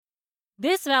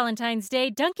This Valentine's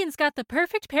Day, Dunkin's got the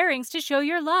perfect pairings to show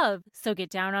your love. So get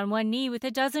down on one knee with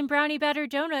a dozen brownie batter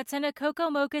donuts and a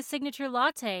cocoa mocha signature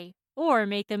latte. Or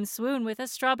make them swoon with a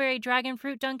strawberry dragon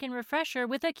fruit Dunkin' refresher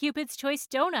with a Cupid's Choice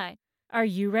donut. Are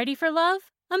you ready for love?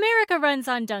 America runs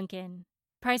on Dunkin'.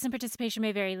 Price and participation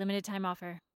may vary. Limited time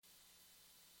offer.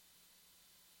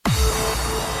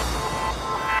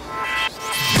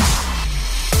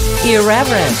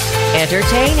 Irreverent,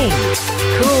 entertaining,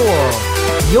 cool.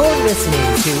 You're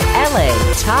listening to LA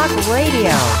Talk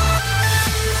Radio.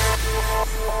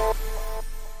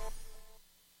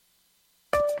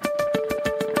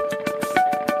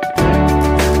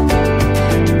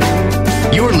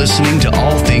 You're listening to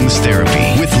All Things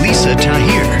Therapy with Lisa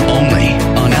Tahir, only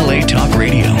on LA Talk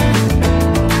Radio.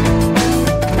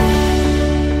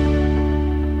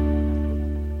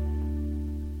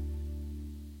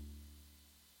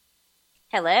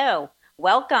 Hello,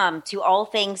 welcome to All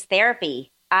Things Therapy.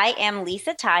 I am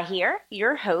Lisa Tahir,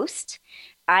 your host.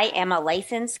 I am a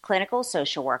licensed clinical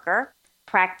social worker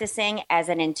practicing as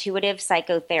an intuitive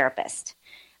psychotherapist.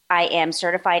 I am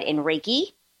certified in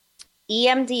Reiki,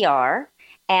 EMDR,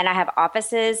 and I have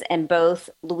offices in both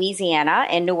Louisiana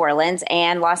and New Orleans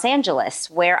and Los Angeles,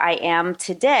 where I am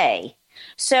today.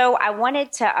 So I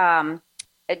wanted to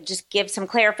just give some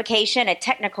clarification, a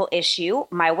technical issue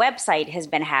my website has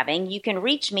been having. You can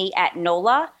reach me at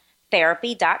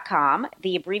nolatherapy.com,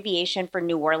 the abbreviation for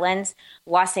New Orleans,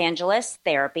 Los Angeles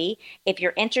Therapy. If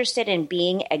you're interested in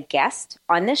being a guest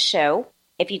on this show,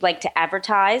 if you'd like to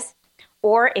advertise,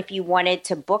 or if you wanted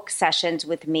to book sessions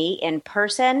with me in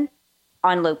person,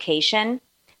 on location,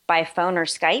 by phone or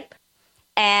Skype.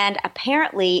 And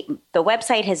apparently, the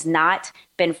website has not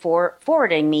been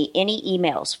forwarding me any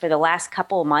emails for the last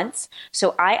couple of months.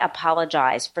 So I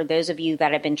apologize for those of you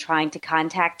that have been trying to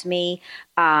contact me.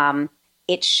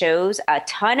 It shows a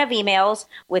ton of emails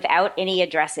without any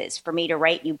addresses for me to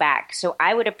write you back. So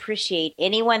I would appreciate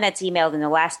anyone that's emailed in the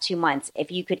last 2 months.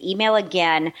 If you could email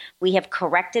again, we have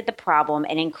corrected the problem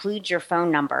and include your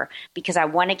phone number because I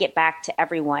want to get back to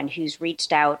everyone who's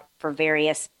reached out for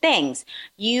various things.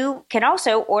 You can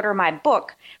also order my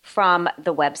book from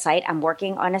the website. I'm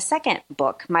working on a second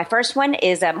book. My first one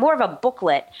is more of a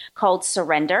booklet called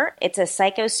Surrender. It's a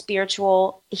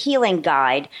psycho-spiritual healing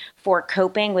guide for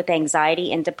coping with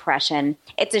anxiety and depression.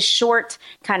 It's a short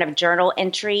kind of journal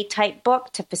entry type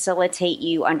book to facilitate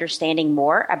you understanding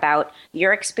more about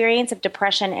your experience of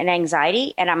depression and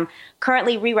anxiety. And I'm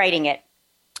currently rewriting it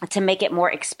to make it more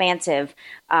expansive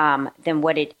than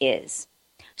what it is.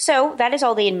 So that is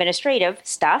all the administrative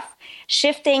stuff.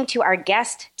 Shifting to our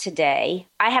guest today,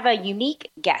 I have a unique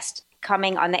guest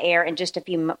coming on the air in just a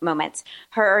few moments.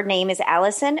 Her name is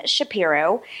Allison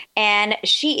Shapiro, and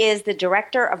she is the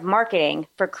Director of Marketing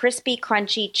for Crispy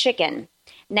Crunchy Chicken.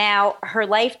 Now, her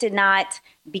life did not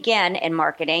begin in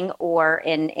marketing or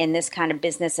in this kind of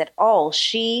business at all.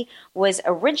 She was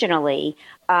originally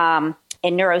in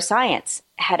neuroscience,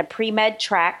 had a pre-med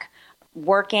track,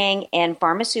 working in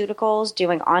pharmaceuticals,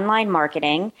 doing online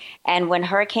marketing. And when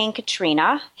Hurricane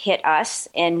Katrina hit us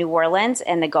in New Orleans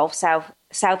and the Gulf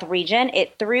South region,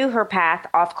 it threw her path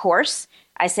off course.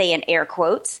 I say in air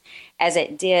quotes, as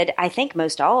it did, I think,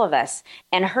 most all of us.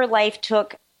 And her life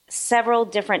took several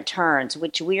different turns,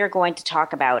 which we are going to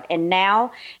talk about. And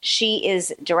now she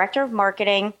is Director of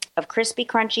Marketing of Crispy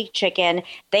Crunchy Chicken.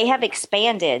 They have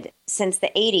expanded since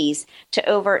the 80s to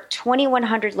over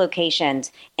 2,100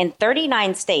 locations in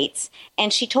 39 states.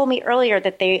 And she told me earlier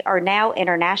that they are now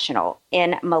international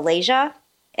in Malaysia,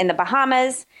 in the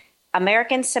Bahamas,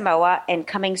 American Samoa, and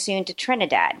coming soon to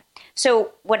Trinidad.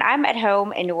 So when I'm at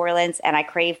home in New Orleans and I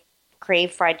crave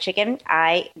fried chicken,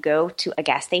 I go to a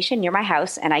gas station near my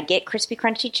house and I get Crispy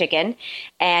Crunchy Chicken.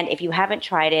 And if you haven't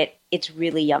tried it, it's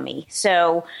really yummy.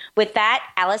 So with that,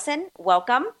 Allison,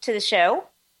 welcome to the show.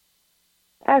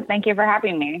 Oh, thank you for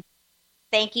having me.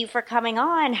 Thank you for coming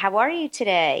on. How are you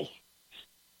today?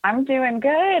 I'm doing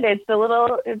good.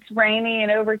 It's rainy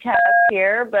and overcast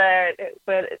here, but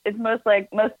it's most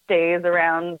days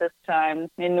around this time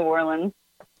in New Orleans.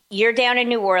 You're down in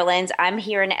New Orleans. I'm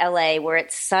here in LA where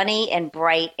it's sunny and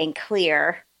bright and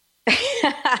clear.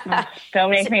 Don't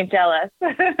make me jealous.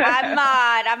 I'm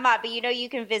not, but you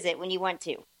can visit when you want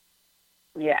to.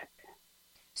 Yeah.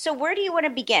 So where do you want to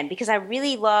begin? Because I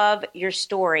really love your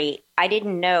story. I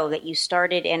didn't know that you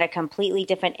started in a completely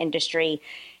different industry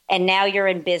and now you're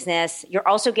in business. You're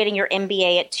also getting your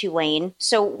MBA at Tulane.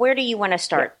 So where do you want to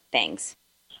start things?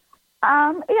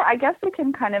 I guess we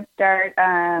can kind of start,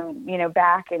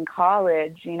 back in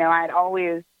college. I'd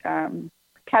always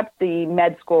kept the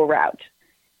med school route,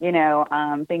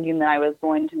 thinking that I was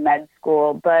going to med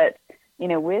school. But,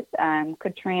 with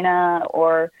Katrina,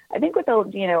 or I think with,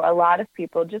 a lot of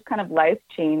people, just kind of life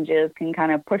changes can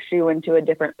kind of push you into a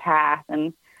different path.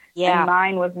 And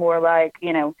mine was more like,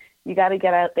 you got to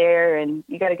get out there and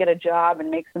you got to get a job and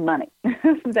make some money.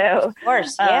 So, of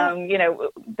course, yeah.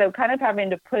 So kind of having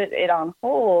to put it on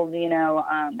hold,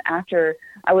 after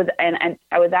I was, and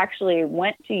I was actually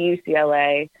went to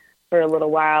UCLA for a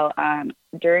little while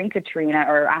during Katrina,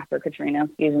 or after Katrina,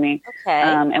 excuse me. Okay.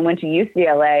 And went to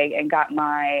UCLA and got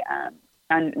my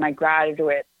my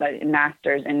graduate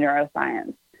master's in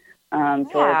neuroscience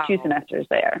for 2 semesters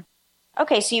there.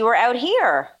 Okay, so you were out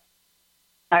here.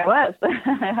 I was.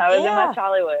 I was in West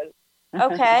Hollywood.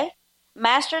 Okay.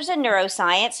 Master's in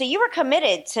neuroscience. So you were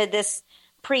committed to this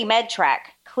pre-med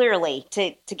track, clearly,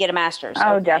 to get a master's.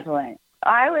 Oh, okay. Definitely.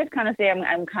 I always kind of say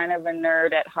I'm kind of a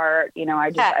nerd at heart.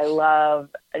 I love,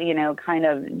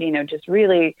 just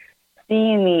really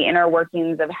seeing the inner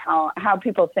workings of how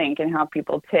people think and how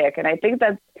people tick. And I think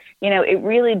that's, it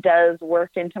really does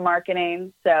work into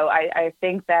marketing. So I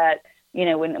think that,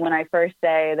 when I first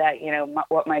say that,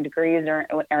 what my degrees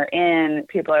are in,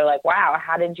 people are like, wow,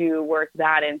 how did you work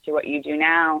that into what you do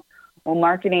now? Well,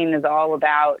 marketing is all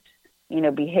about,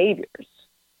 behaviors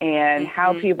and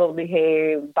how people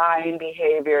behave, buying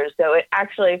behaviors. So it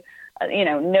actually,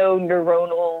 no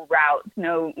neuronal routes,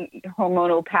 no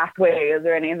hormonal pathways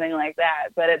or anything like that,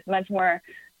 but it's much more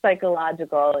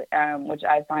psychological, which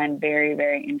I find very,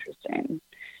 very interesting.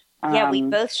 Yeah, we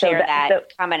both share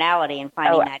that commonality in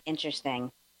finding that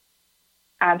interesting.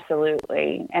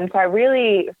 Absolutely. And so I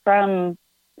really, from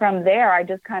there, I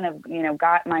just kind of,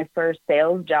 got my first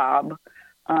sales job,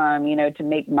 to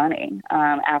make money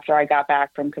after I got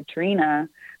back from Katrina,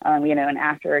 and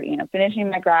after,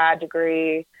 finishing my grad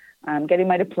degree, getting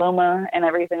my diploma and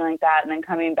everything like that, and then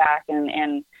coming back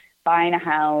and buying a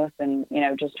house and,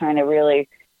 just trying to really,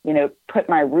 put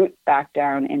my roots back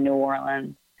down in New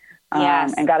Orleans.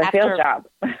 Yes. And got a sales job.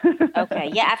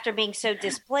 Okay. Yeah. After being so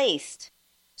displaced.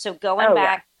 So going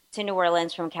back to New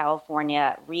Orleans from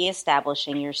California,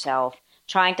 reestablishing yourself,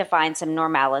 trying to find some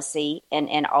normalcy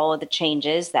in all of the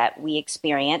changes that we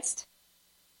experienced.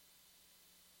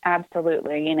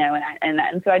 Absolutely.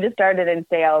 And so I just started in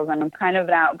sales, and I'm kind of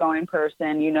an outgoing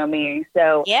person, me.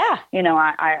 So,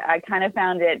 I kind of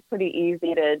found it pretty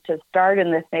easy to start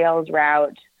in the sales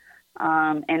route.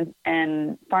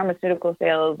 And pharmaceutical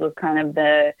sales was kind of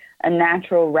a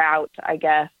natural route, I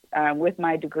guess, with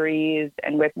my degrees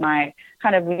and with my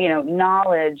kind of,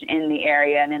 knowledge in the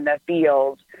area and in the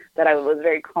field, that I was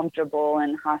very comfortable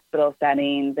in hospital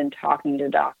settings and talking to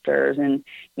doctors. And,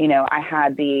 I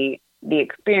had the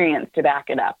experience to back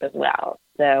it up as well.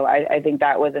 So I think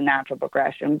that was a natural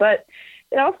progression. But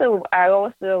I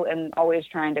also am always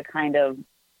trying to kind of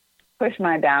push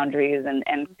my boundaries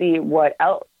and see what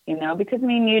else. Because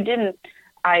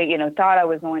I thought I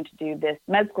was going to do this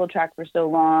med school track for so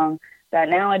long that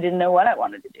now I didn't know what I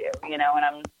wanted to do, and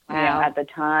I'm, at the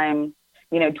time,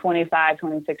 25,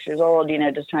 26 years old,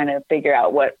 just trying to figure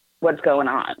out what's going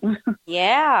on.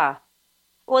 Yeah.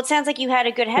 Well, it sounds like you had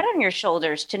a good head on your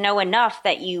shoulders to know enough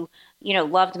that you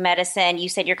loved medicine. You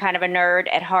said you're kind of a nerd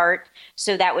at heart,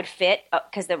 so that would fit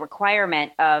because the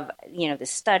requirement of, the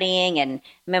studying and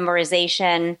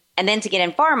memorization, and then to get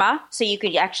in pharma so you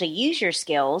could actually use your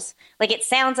skills. Like, it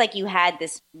sounds like you had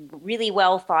this really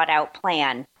well thought out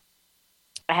plan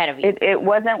ahead of you. It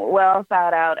wasn't well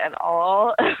thought out at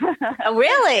all. Oh,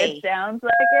 really? It sounds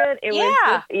like it. It was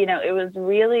just, it was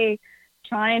really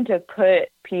trying to put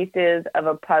pieces of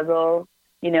a puzzle,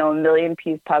 a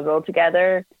million-piece puzzle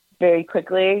together very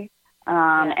quickly.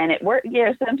 And it worked.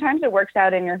 Sometimes it works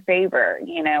out in your favor.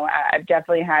 I've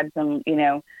definitely had some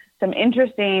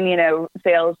interesting,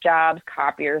 sales jobs,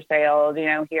 copier sales,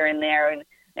 here and there,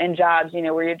 and jobs,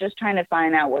 where you're just trying to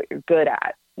find out what you're good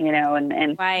at,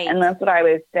 and right. And that's what I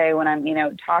always say when I'm,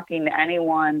 talking to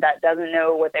anyone that doesn't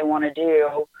know what they want to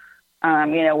do,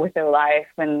 with their life.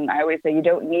 And I always say, you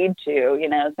don't need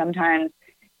to, sometimes,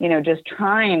 just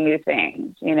trying new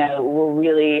things, will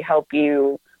really help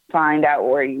you find out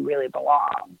where you really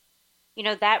belong.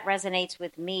 That resonates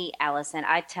with me, Allison.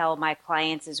 I tell my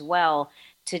clients as well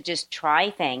to just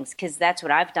try things, because that's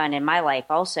what I've done in my life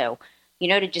also,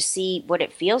 to just see what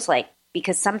it feels like,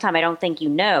 because sometimes I don't think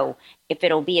if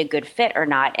it'll be a good fit or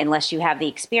not unless you have the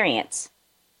experience.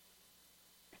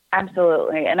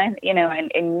 Absolutely. And and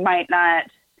you might not,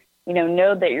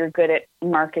 know that you're good at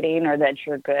marketing or that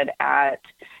you're good at,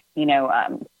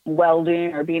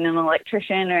 welding or being an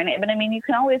electrician or anything. But you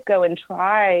can always go and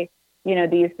try,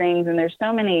 these things. And there's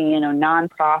so many,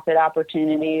 nonprofit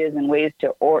opportunities and ways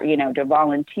to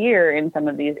volunteer in some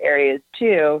of these areas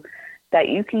too. that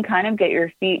you can kind of get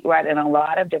your feet wet in a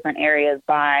lot of different areas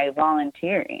by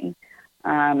volunteering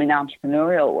in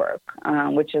entrepreneurial work,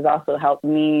 which has also helped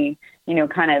me,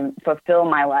 kind of fulfill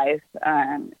my life,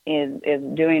 is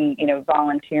doing,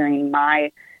 volunteering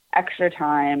my extra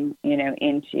time,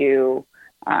 into,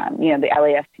 the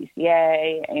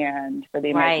LASPCA and for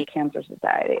the American Cancer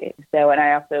Society. So, and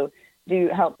I also do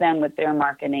help them with their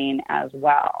marketing as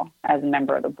well as a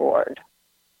member of the board.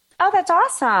 Oh, that's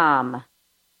awesome.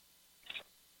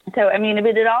 So, I mean,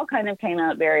 it all kind of came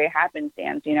out very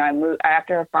happenstance. I moved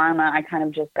after pharma. I kind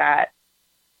of just got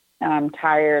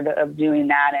tired of doing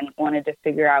that and wanted to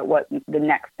figure out what the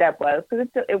next step was. Because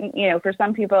for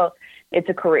some people, it's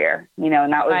a career, and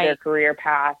that was their career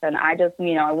path. And I just,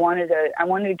 I wanted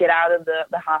to get out of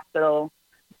the hospital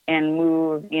and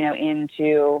move,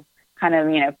 into kind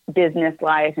of, business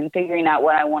life and figuring out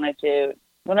what I wanted to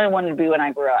be when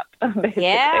I grew up, basically.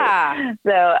 Yeah.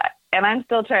 So. And I'm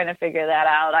still trying to figure that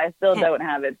out. I still don't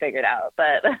have it figured out.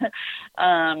 But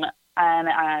and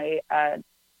I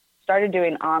started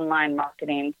doing online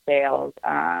marketing sales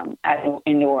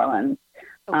in New Orleans.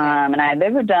 Okay. And I had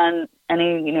never done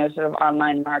any, sort of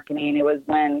online marketing. It was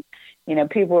when,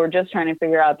 people were just trying to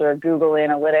figure out their Google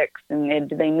Analytics and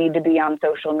do they need to be on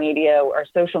social media or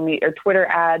Twitter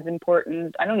ads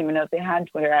important. I don't even know if they had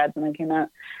Twitter ads when I came out.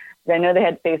 I know they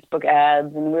had Facebook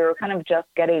ads, and we were kind of just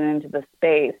getting into the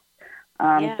space.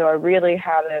 So I really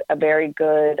had a very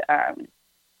good,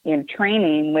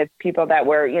 training with people that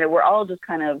were, we're all just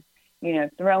kind of,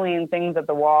 throwing things at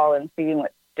the wall and seeing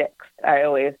what sticks. I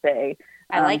always say.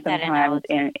 I like that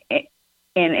analogy.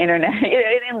 in internet,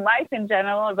 in life in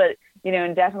general, but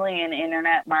and definitely in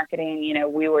internet marketing,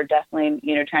 we were definitely,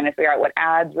 trying to figure out what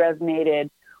ads resonated,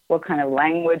 what kind of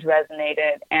language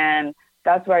resonated, and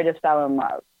that's where I just fell in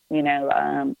love.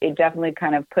 It definitely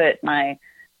kind of put my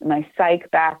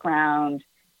psych background,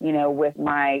 with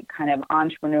my kind of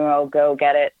entrepreneurial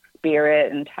go-get-it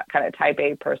spirit and kind of type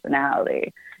A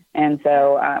personality. And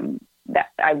so that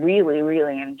I really,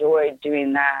 really enjoyed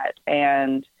doing that.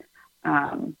 And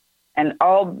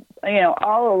all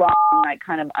along, like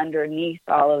kind of underneath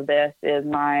all of this is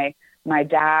my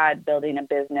dad building a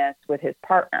business with his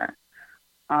partner.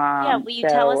 Will you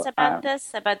tell us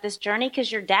about this journey?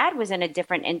 Because your dad was in a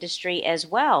different industry as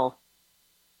well.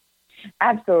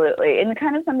 Absolutely. And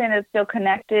kind of something that's still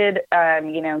connected.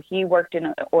 He worked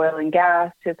in oil and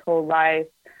gas his whole life,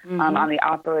 on the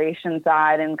operation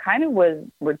side, and kind of was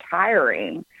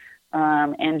retiring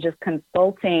and just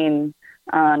consulting,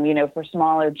 for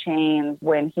smaller chains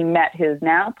when he met his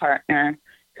now partner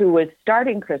who was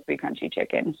starting Crispy Crunchy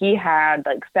Chicken. He had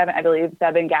like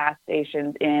 7 gas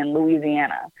stations in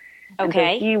Louisiana.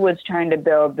 Okay. And so he was trying to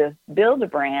build a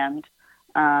brand,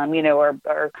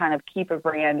 or kind of keep a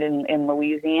brand in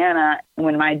Louisiana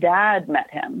when my dad met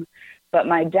him. But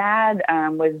my dad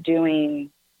was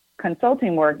doing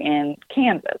consulting work in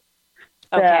Kansas.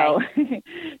 Okay. So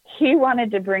he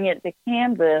wanted to bring it to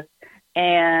Kansas,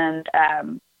 and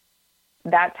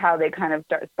that's how they kind of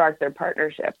sparked their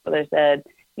partnership. So they said,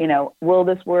 will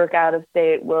this work out of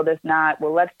state? Will this not?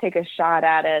 Well, let's take a shot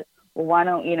at it. Well, why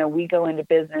don't, we go into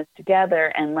business together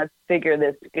and let's figure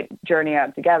this journey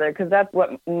out together? Because that's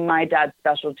what my dad's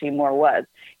specialty more was,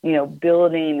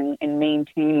 building and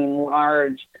maintaining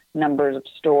large numbers of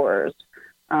stores,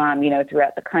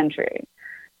 throughout the country.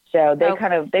 So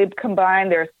they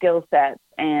combined their skill sets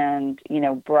and,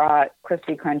 brought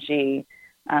Crispy Crunchy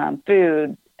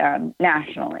food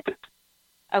nationally.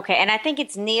 Okay. And I think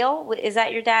it's Neil. Is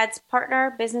that your dad's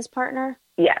business partner?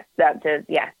 Yes, that's it.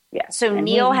 Yes. Yeah. So and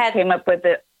Neil came up with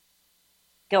it.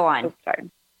 Go on. Oh,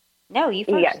 sorry. No, you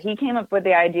first. Yeah, he came up with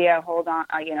the idea. On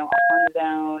his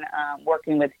own,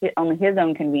 working with on his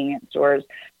own convenience stores,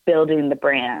 building the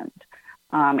brand.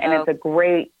 It's a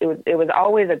great. It was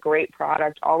always a great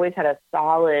product. Always had a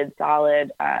solid,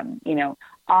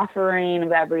 offering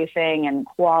of everything and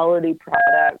quality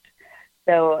product.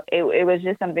 So it was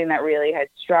just something that really had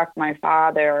struck my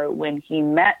father when he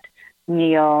met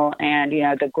Neil and,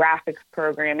 the graphics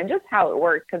program and just how it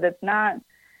works. Because it's not,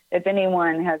 if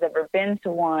anyone has ever been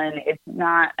to one, it's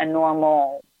not a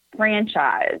normal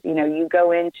franchise. You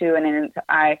go into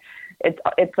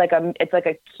it's like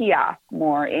a kiosk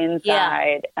more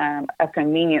inside a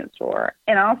convenience store.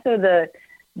 And also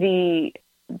the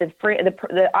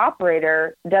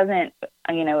operator doesn't,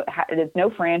 there's no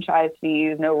franchise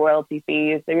fees, no royalty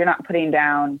fees. So you're not putting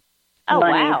down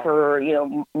money for,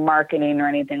 marketing or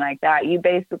anything like that. You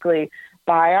basically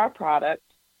buy our product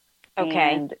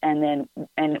and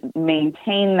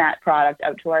maintain that product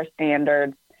up to our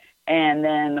standards. And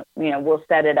then, we'll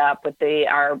set it up with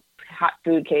our hot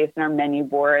food case and our menu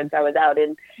boards. I was out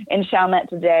in Chalmette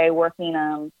today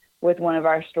working with one of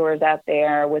our stores out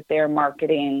there with their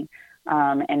marketing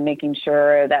and making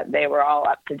sure that they were all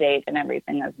up to date and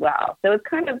everything as well. So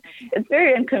it's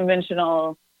very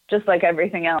unconventional, just like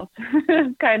everything else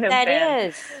kind of. That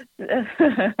is.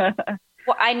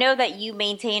 Well, I know that you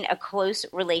maintain a close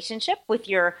relationship with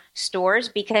your stores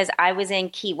because I was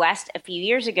in Key West a few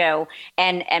years ago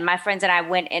and my friends and I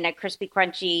went in a crispy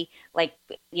crunchy,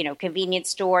 convenience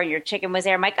store. Your chicken was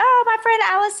there. I'm like, oh, my friend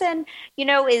Allison,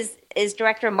 is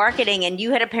director of marketing and you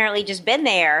had apparently just been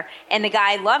there and the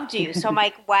guy loved you. So I'm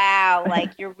like, wow,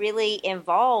 you're really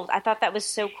involved. I thought that was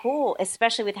so cool,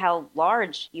 especially with how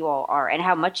large you all are and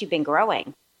how much you've been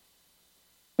growing.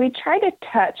 We try to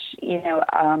touch,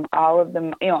 all of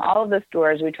them, all of the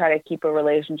stores. We try to keep a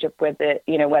relationship with it,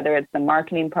 whether it's the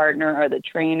marketing partner or the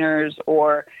trainers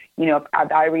or, if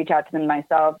I reach out to them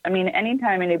myself. I mean,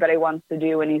 anytime anybody wants to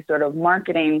do any sort of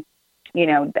marketing,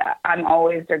 I'm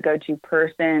always their go-to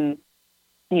person.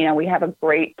 We have a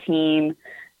great team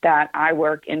that I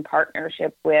work in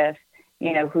partnership with,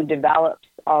 who develops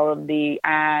all of the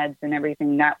ads and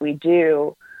everything that we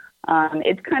do.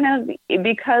 It's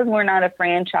because we're not a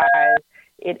franchise,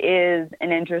 it is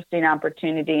an interesting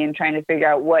opportunity in trying to figure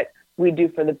out what we do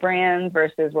for the brand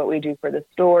versus what we do for the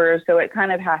stores. So it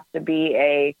kind of has to be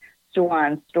a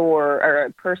store-on-store or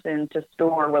a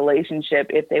person-to-store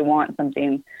relationship if they want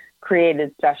something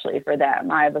created especially for them.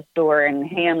 I have a store in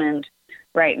Hammond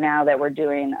right now that we're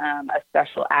doing a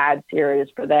special ad series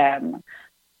for them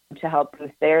to help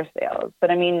boost their sales. But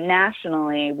I mean,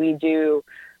 nationally, we do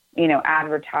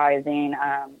advertising.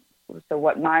 So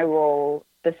what my role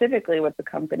specifically with the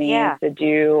company is to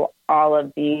do all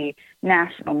of the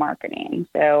national marketing.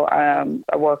 So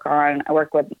I work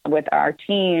with our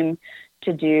team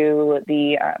to do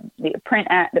the print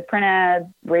ads,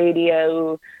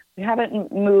 radio. We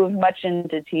haven't moved much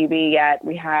into TV yet.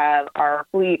 We have our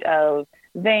fleet of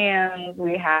vans.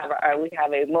 We have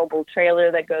a mobile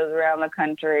trailer that goes around the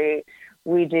country.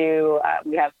 We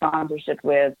have sponsorship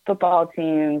with football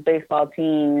teams, baseball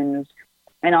teams,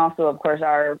 and also, of course,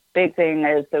 our big thing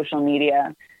is social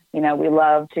media. We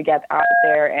love to get out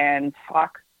there and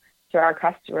talk to our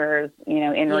customers,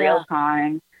 in real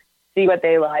time, see what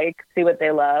they like, see what they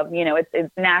love.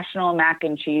 It's National Mac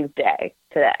and Cheese Day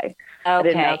today.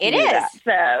 Okay, it is.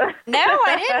 That, so. No,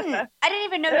 I didn't. I didn't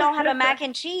even know y'all have a mac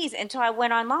and cheese until I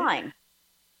went online.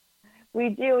 We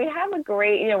do. We have a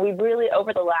great, we really,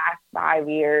 over the last 5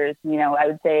 years, I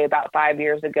would say about 5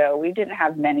 years ago, we didn't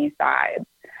have many sides.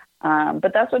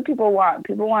 But that's what people want.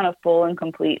 People want a full and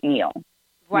complete meal.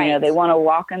 Right. They want to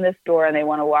walk in the store and they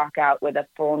want to walk out with a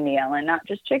full meal and not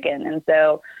just chicken. And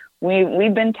so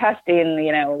we've been testing,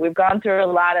 we've gone through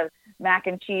a lot of mac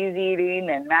and cheese eating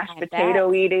and mashed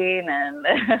potato eating, and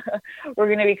we're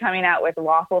going to be coming out with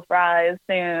waffle fries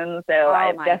soon. So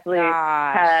I've definitely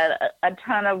had a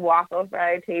ton of waffle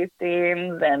fry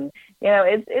tastings, and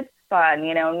it's fun,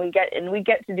 and we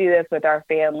get to do this with our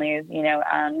families.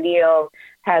 Neil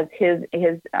has his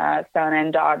son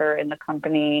and daughter in the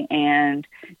company, and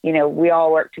we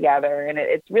all work together, and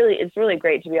it's really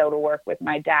great to be able to work with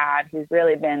my dad, who's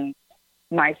really been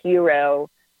my hero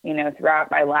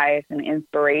throughout my life and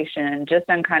inspiration, just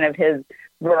on kind of his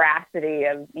veracity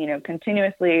of,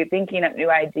 continuously thinking up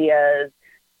new ideas,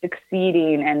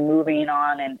 succeeding and moving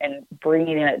on and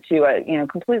bringing it to a,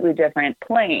 completely different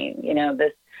plane.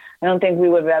 I don't think we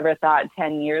would have ever thought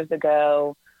 10 years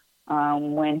ago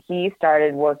when he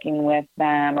started working with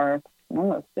them, or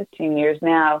almost 15 years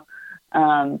now,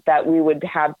 that we would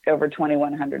have over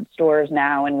 2,100 stores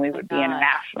now and we would be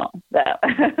international. So.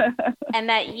 And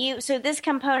that so this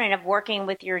component of working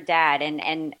with your dad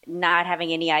and not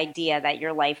having any idea that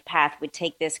your life path would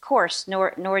take this course,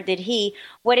 nor did he.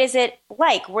 What is it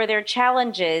like? Were there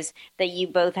challenges that you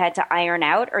both had to iron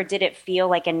out, or did it feel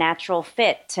like a natural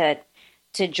fit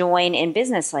to join in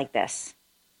business like this?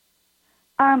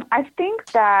 I think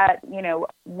that,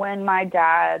 when my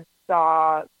dad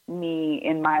saw me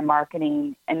in my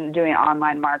marketing and doing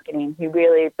online marketing, he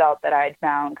really felt that I'd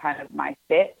found kind of my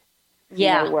fit.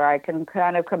 Where I can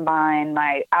kind of combine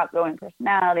my outgoing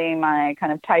personality, my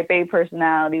kind of type A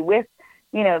personality with,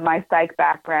 my psych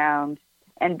background,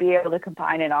 and be able to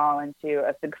combine it all into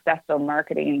a successful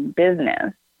marketing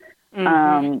business.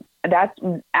 Mm-hmm. That's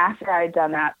after I'd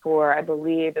done that for, I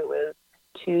believe it was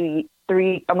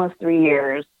almost 3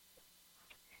 years.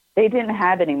 They didn't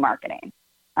have any marketing.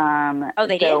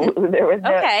 They didn't? There was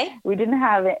we didn't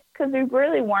have it because we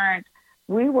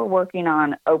were working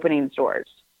on opening stores.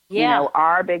 Yeah.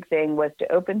 Our big thing was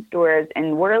to open stores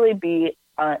and really be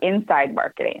inside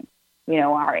marketing.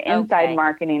 Our inside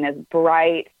marketing is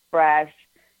bright, fresh,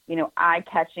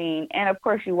 eye-catching. And, of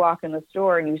course, you walk in the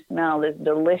store and you smell this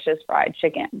delicious fried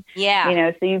chicken.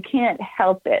 Yeah. So you can't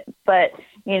help it. But,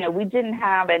 we didn't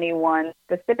have anyone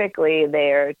specifically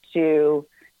there to,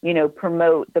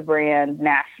 promote the brand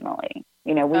nationally.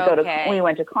 We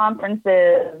went to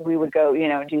conferences, we would go,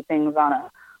 do things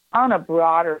on a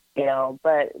broader scale.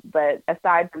 But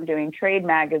aside from doing trade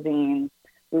magazines,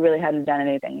 we really hadn't done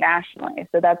anything nationally.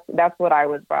 So that's what I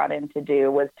was brought in to do,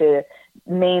 was to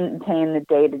maintain the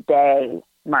day-to-day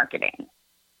marketing.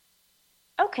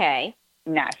 Okay.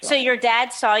 Nationally. So your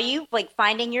dad saw you, like,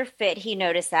 finding your fit. He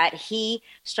noticed that. He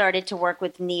started to work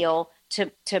with Neil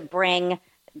to bring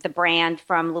the brand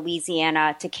from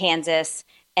Louisiana to Kansas,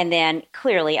 and then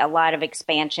clearly a lot of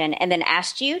expansion, and then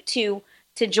asked you to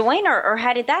join, or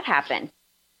how did that happen?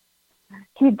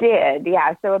 He did,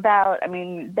 yeah. So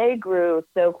they grew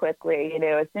so quickly,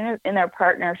 as soon as in their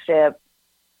partnership,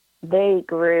 they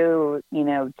grew,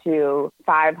 to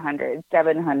 500,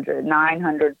 700,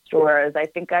 900 stores. I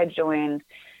think I joined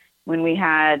when we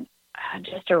had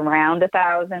just around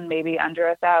 1,000, maybe under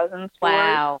 1,000 stores.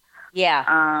 Wow. Yeah.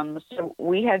 So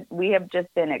we have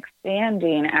just been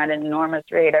expanding at an enormous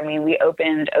rate. We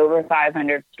opened over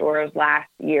 500 stores last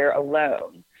year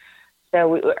alone.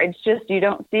 So it's just, you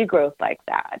don't see growth like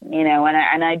that,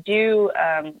 and I do,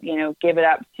 give it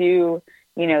up to,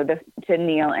 to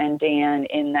Neil and Dan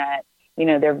in that,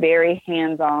 they're very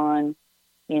hands-on,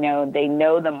 they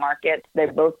know the markets.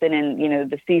 They've both been in,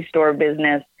 the C-store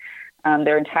business,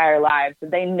 their entire lives. So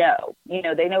they know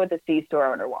what the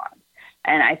C-store owner wants.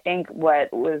 And I think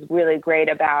what was really great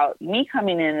about me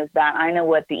coming in is that I know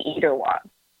what the eater wants.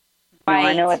 Right.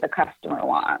 I know what the customer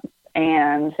wants.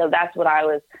 And so that's what I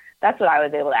was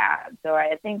able to add. So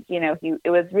I think,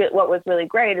 what was really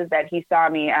great is that he saw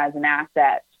me as an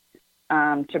asset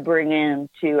to bring in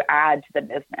to add to the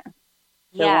business.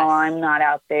 So while I'm not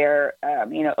out there,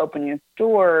 opening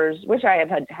stores, which I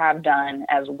have done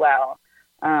as well,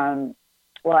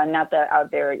 well, I'm not out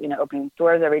there, opening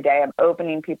stores every day. I'm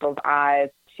opening people's eyes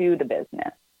to the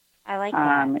business. I like that.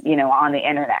 On the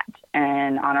internet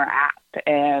and on our app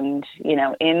and,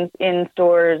 in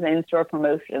stores, in-store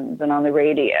promotions and on the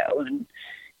radio. And,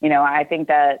 I think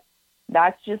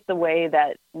that's just the way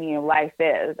that, life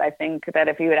is. I think that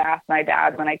if you had asked my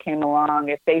dad when I came along,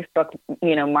 if Facebook,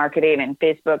 marketing and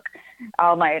Facebook,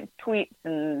 all my tweets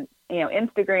and,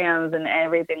 Instagrams and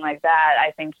everything like that,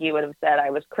 I think he would have said I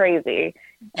was crazy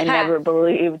and never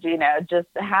believed, just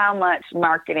how much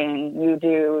marketing you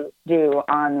do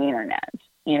on the internet,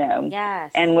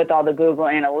 Yes. And with all the Google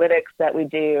Analytics that we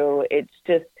do, it's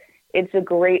a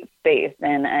great space.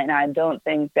 And I don't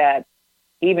think that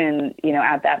even,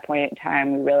 at that point in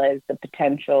time, we realized the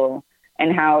potential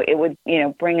and how it would,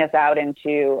 bring us out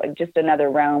into just another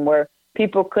realm where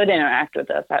people could interact with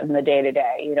us in the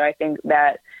day-to-day. I think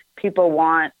that people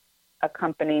want a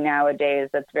company nowadays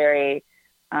that's very,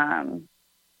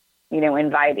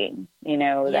 inviting,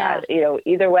 that,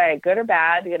 either way, good or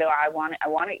bad, we want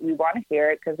to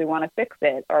hear it because we want to fix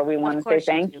it or we want to say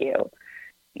thank you,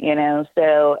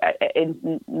 so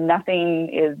nothing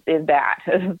is that.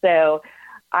 So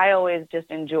I always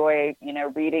just enjoy,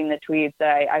 reading the tweets.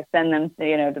 I send them,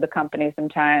 to the company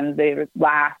sometimes. They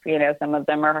laugh, some of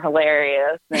them are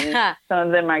hilarious and some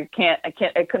of them I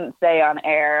couldn't say on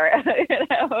air,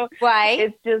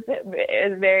 Right.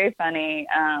 It's very funny.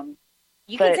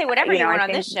 You can say whatever you want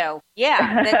on this show.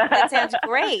 Yeah, that sounds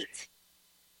great.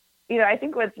 I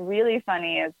think what's really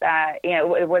funny is that,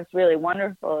 what's really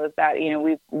wonderful is that,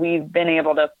 we've been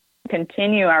able to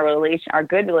continue our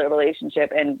good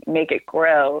relationship and make it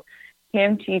grow.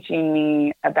 Him teaching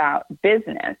me about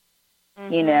business,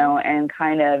 and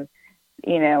kind of,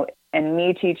 and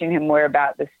me teaching him more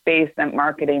about the space that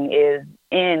marketing is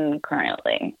in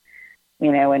currently,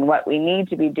 and what we need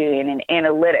to be doing in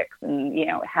analytics and,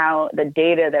 how the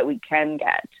data that we can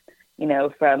get,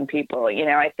 from people.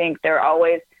 I think they're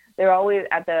always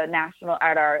at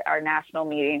our national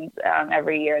meetings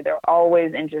every year. They're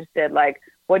always interested, like,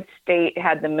 what state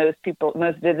had the most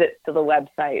visits to the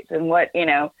website and what,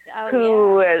 where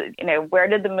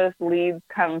did the most leads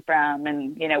come from?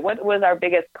 And, what was our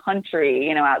biggest country,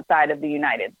 outside of the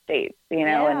United States,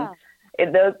 and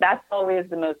that's always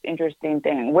the most interesting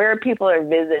thing, where people are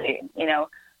visiting.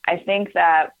 I think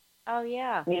that,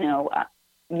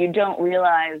 you don't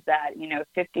realize that,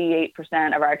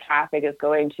 58% of our traffic is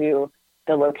going to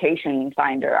the location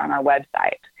finder on our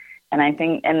website. And I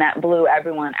think, and that blew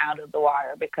everyone out of the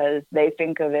water because they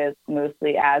think of it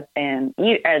mostly as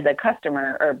a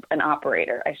customer or an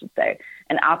operator, I should say,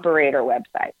 an operator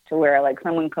website to where like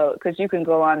someone because you can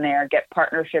go on there, get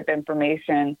partnership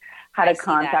information, how to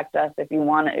contact us if you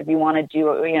want to do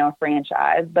a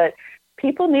franchise. But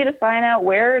people need to find out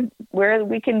where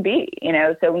we can be,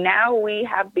 So now we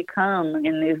have become,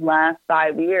 in these last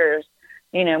 5 years,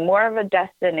 more of a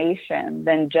destination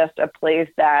than just a place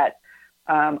that,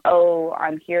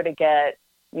 I'm here to get,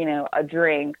 a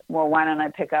drink. Well, why don't I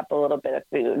pick up a little bit of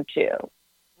food too?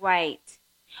 Right.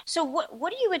 So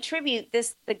what do you attribute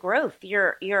the growth,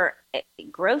 your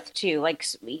growth to? Like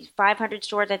 500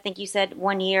 stores, I think you said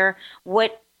 1 year.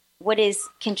 What is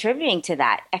contributing to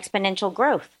that exponential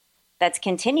growth that's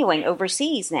continuing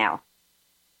overseas now?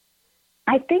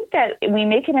 I think that we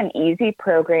make it an easy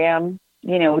program,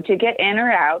 to get in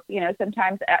or out.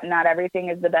 Sometimes not everything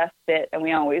is the best fit, and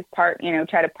we always try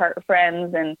to part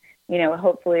friends, and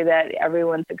hopefully that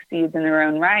everyone succeeds in their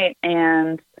own right.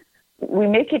 And we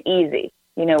make it easy.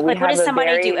 What does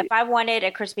somebody do if I wanted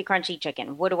a crispy crunchy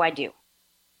chicken? What do I do?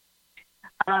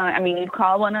 You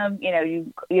call one of,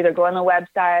 you either go on the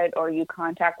website or you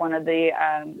contact one of the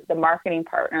marketing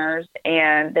partners,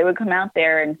 and they would come out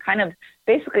there and kind of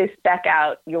basically spec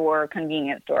out your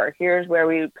convenience store. Here's where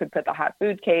we could put the hot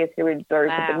food case. Here we put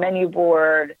the menu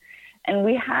board. And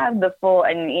we have the full,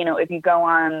 and, if you go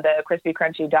on the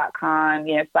crispycrunchy.com,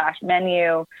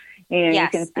 /menu, you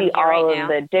can see all of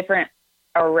the different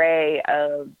array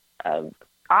of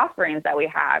offerings that we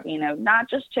have, not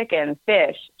just chicken,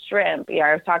 fish, shrimp.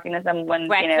 I was talking to someone,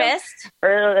 breakfast.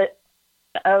 Breakfast.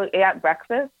 I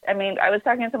was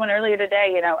talking to someone earlier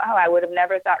today, I would have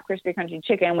never thought crispy crunchy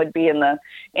chicken would be in the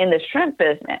shrimp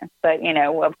business. But,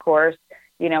 of course,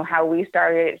 how we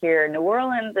started here in New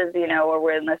Orleans is, or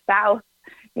we're in the South,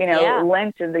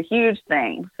 Lynch is a huge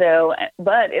thing. So,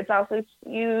 but it's also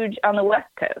huge on the West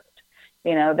Coast.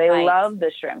 They love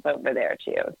the shrimp over there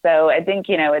too. So I think,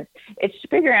 it's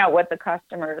figuring out what the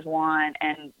customers want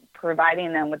and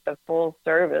providing them with the full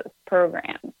service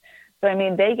program.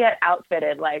 So, they get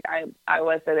outfitted, like I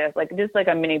was for this, like just like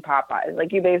a mini Popeyes.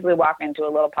 Like you basically walk into a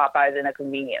little Popeyes in a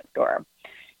convenience store.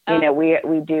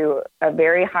 We do a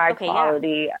very high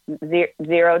quality,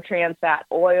 zero trans fat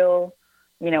oil.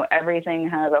 Everything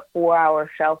has a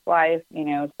 4-hour shelf life,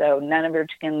 so none of your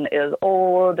chicken is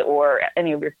old or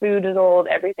any of your food is old.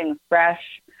 Everything's fresh.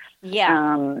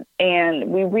 Yeah. And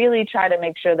we really try to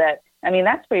make sure that,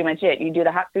 that's pretty much it. You do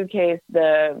the hot food case,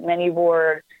 the menu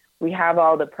board. We have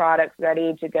all the products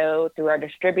ready to go through our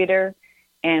distributor,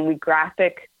 and we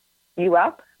graphic you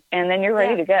up, and then you're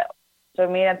ready to go.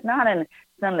 So, it's not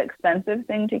some expensive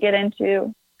thing to get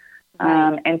into.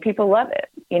 And people love it,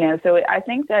 so I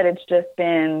think that it's just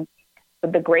been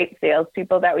the great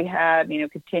salespeople that we have,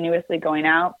 continuously going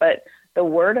out. But the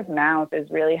word of mouth is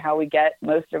really how we get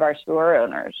most of our store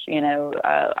owners.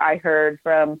 I heard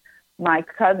from my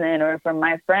cousin or from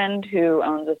my friend who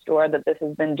owns a store that this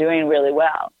has been doing really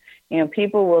well.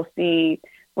 People will see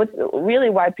what's really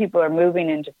why people are moving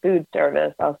into food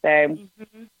service, I'll say.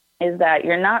 Mm-hmm. Is that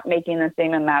you're not making the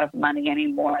same amount of money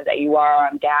anymore that you are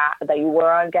on gas, and that you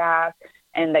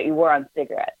were on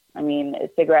cigarettes.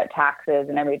 Cigarette taxes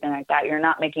and everything like that. You're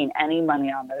not making any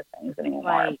money on those things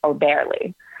anymore, or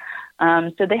barely.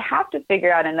 So they have to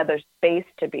figure out another space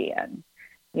to be in,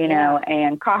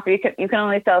 and coffee, you can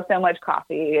only sell so much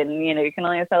coffee, and, you can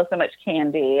only sell so much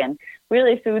candy. And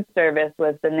really food service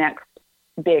was the next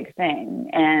big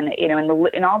thing. And,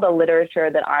 in all the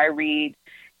literature that I read,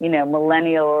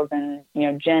 millennials and,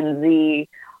 Gen Z,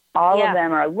 all of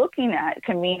them are looking at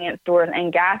convenience stores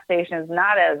and gas stations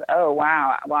not as, oh,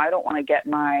 wow, well, I don't want to get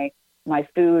my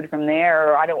food from there,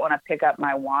 or I don't want to pick up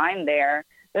my wine there.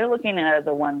 They're looking at it as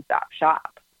a one-stop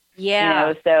shop.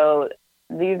 Yeah. So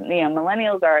these,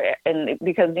 millennials are, and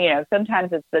because,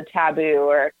 sometimes it's the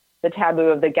taboo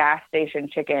of the gas station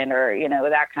chicken or,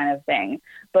 that kind of thing.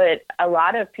 But a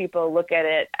lot of people look at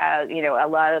it as, a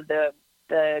lot of the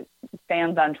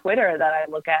fans on Twitter that I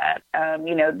look at,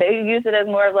 they use it as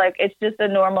more of like, it's just a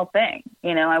normal thing.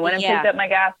 I went and picked up my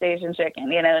gas station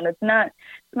chicken, and it's not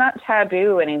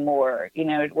taboo anymore,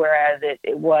 whereas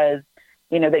it was,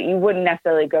 that you wouldn't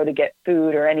necessarily go to get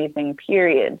food or anything,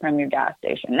 period, from your gas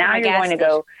station. Now you're going to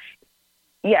go,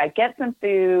 get some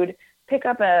food, pick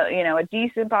up a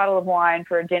decent bottle of wine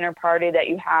for a dinner party that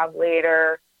you have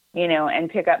later, and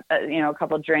pick up, a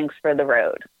couple drinks for the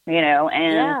road,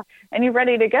 and you're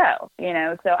ready to go,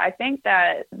 So I think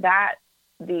that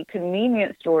the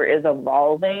convenience store is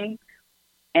evolving,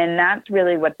 and that's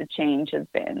really what the change has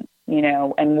been,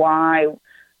 and why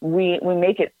we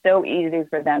make it so easy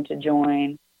for them to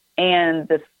join, and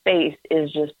the space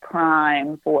is just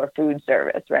prime for food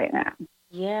service right now.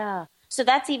 Yeah. So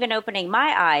that's even opening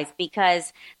my eyes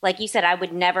because, like you said, I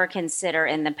would never consider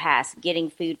in the past getting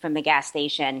food from the gas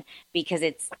station because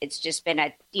it's just been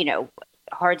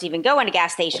hard to even go in a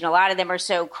gas station. A lot of them are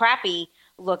so crappy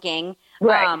looking.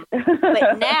 Right.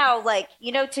 But now,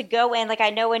 to go in, I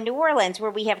know in New Orleans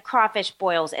where we have crawfish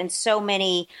boils and so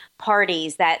many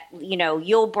parties that,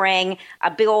 you'll bring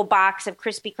a big old box of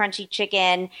crispy, crunchy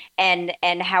chicken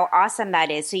and how awesome that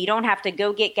is. So you don't have to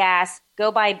go get gas,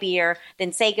 go buy beer,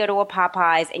 then go to a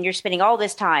Popeyes, and you're spending all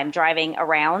this time driving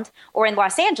around. Or in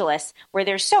Los Angeles, where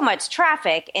there's so much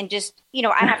traffic and just,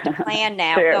 I have to plan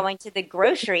now Sure. going to the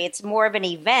grocery. It's more of an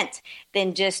event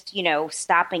than just,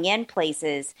 stopping in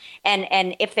places.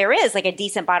 And if there is a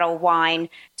decent bottle of wine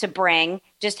to bring,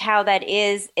 just how that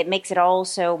is, it makes it all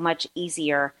so much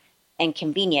easier and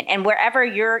convenient. And wherever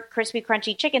your crispy,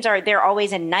 crunchy chickens are, they're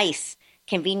always in nice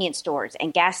convenience stores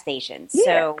and gas stations. Yeah.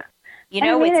 So,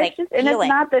 it's and it's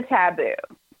not the taboo.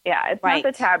 Yeah, it's right.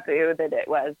 not the taboo that it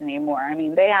was anymore. I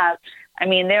mean,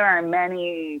 there are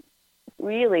many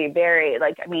really very,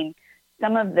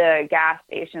 some of the gas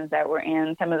stations that we're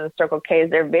in, some of the Circle K's,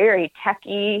 they're very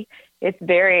techy.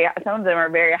 Some of them are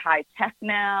very high tech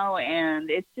now. And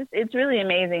it's really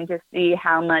amazing to see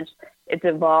how much it's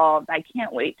evolved. I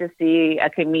can't wait to see a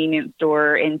convenience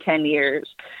store in 10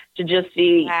 years to just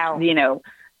see, wow.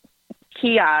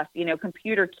 Kiosk,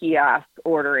 computer kiosk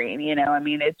ordering,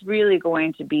 it's really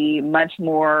going to be much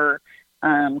more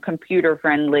computer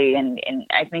friendly, and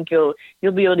I think you'll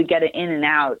be able to get it in and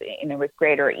out, with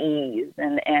greater ease.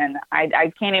 And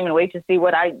I can't even wait to see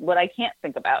what I can't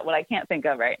think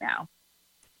of right now.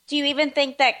 Do you even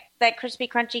think that crispy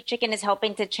crunchy chicken is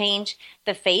helping to change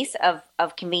the face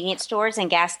of convenience stores and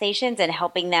gas stations and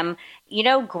helping them,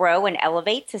 grow and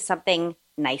elevate to something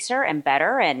nicer and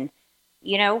better and,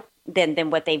 than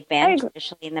what they've been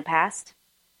traditionally in the past?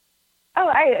 Oh,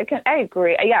 I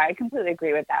agree. Yeah, I completely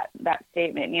agree with that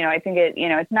statement. I think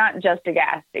it's not just a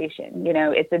gas station.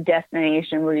 It's a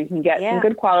destination where you can get some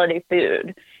good quality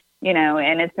food.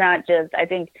 And it's not just. I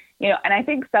think and I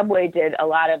think Subway did a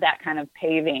lot of that kind of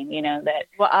paving. That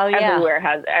everywhere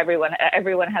has everyone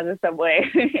has a Subway,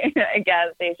 a gas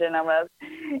station almost,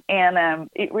 and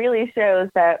it really shows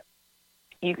that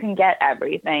you can get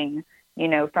everything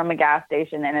from a gas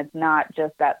station, and it's not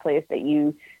just that place that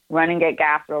you run and get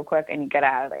gas real quick and you get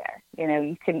out of there.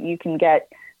 You can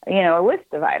get, a list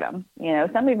of items.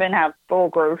 Some even have full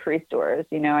grocery stores.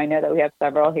 I know that we have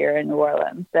several here in New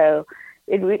Orleans. So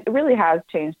it really has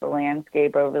changed the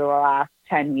landscape over the last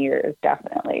 10 years,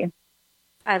 definitely.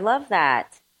 I love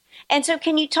that. And so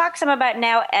can you talk some about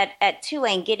now at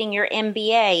Tulane getting your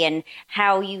MBA and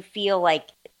how you feel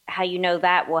how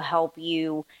that will help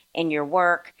you in your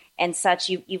work and such?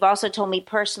 You've also told me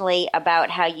personally about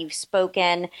how you've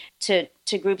spoken to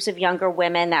groups of younger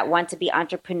women that want to be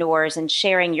entrepreneurs and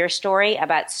sharing your story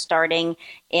about starting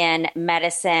in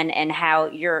medicine and how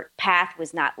your path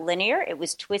was not linear. It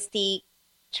was twisty,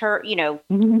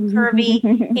 curvy.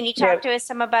 Can you talk to us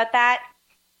some about that?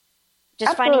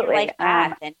 Just Absolutely. Finding your life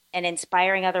path and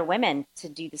inspiring other women to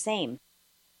do the same.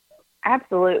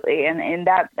 Absolutely. And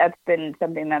that's been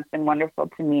something that's been wonderful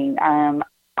to me.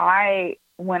 I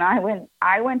went and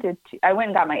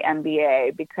got my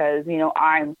MBA because,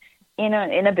 I'm in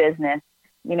a business,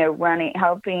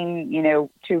 helping,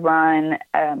 to run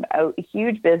a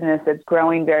huge business that's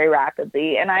growing very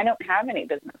rapidly. And I don't have any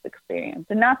business experience.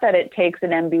 And not that it takes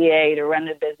an MBA to run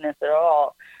a business at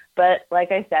all. But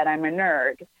like I said, I'm a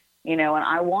nerd, and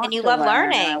I want to And you love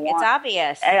learning. It's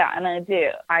obvious. Yeah, and I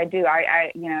do.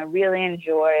 I really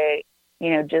enjoy,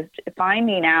 just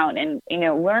finding out and,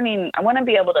 learning. I want to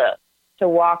be able to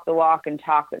walk the walk and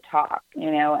talk the talk,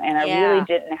 and I really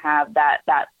didn't have that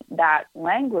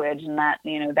language and that,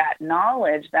 that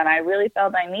knowledge that I really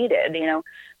felt I needed,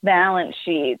 balance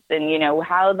sheets and,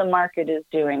 how the market is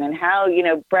doing and how,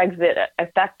 Brexit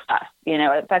affects us,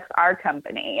 affects our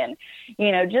company and,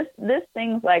 just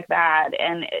things like that.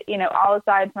 And, all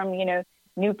aside from,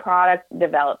 new product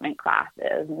development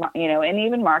classes, and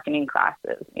even marketing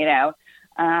classes,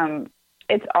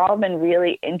 it's all been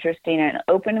really interesting and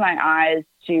opened my eyes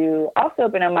to so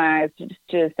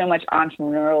much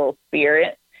entrepreneurial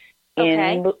spirit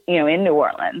in New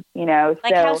Orleans,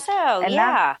 how so?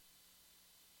 Yeah.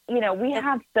 We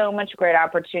have so much great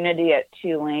opportunity at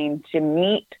Tulane to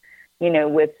meet,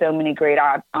 with so many great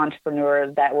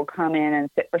entrepreneurs that will come in and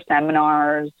sit for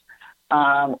seminars,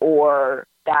 or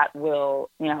that will,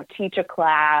 teach a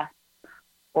class,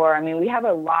 or, we have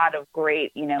a lot of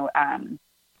great,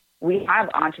 we have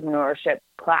entrepreneurship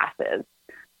classes,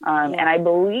 And I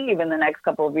believe in the next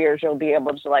couple of years, you'll be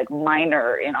able to like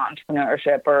minor in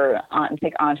entrepreneurship or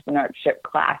take entrepreneurship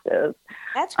classes.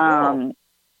 That's cool.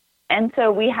 And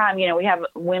so we have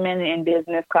women in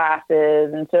business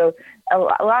classes. And so a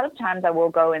lot of times I will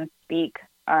go and speak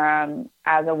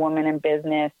as a woman in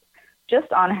business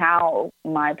just on how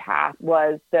my path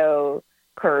was so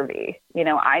curvy.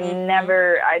 I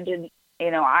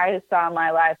saw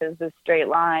my life as this straight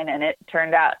line, and it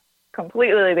turned out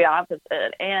completely the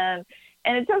opposite. And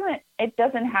it's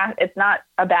not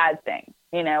a bad thing.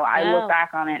 I look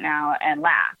back on it now and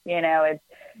laugh.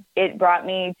 It brought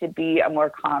me to be a more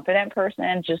confident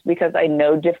person just because I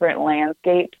know different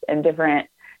landscapes and different,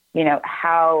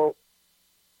 how,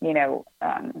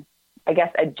 I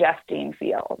guess adjusting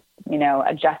feels,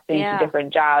 adjusting to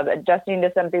different jobs, adjusting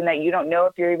to something that you don't know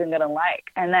if you're even going to like.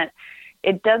 And then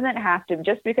it doesn't have to,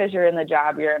 just because you're in the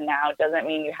job you're in now, doesn't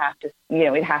mean you have to,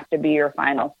 it has to be your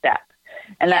final step.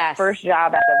 And that first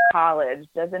job out of college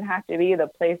doesn't have to be the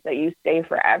place that you stay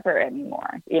forever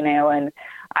anymore, and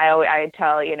I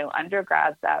tell,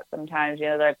 undergrads that sometimes,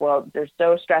 they're like, well, they're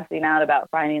so stressing out about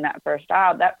finding that first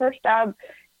job. That first job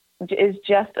is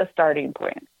just a starting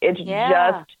point. It's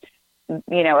just,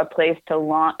 a place to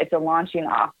launch. It's a launching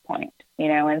off point,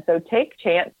 and so take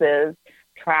chances,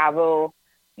 travel,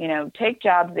 take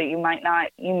jobs that you might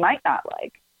not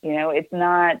like, it's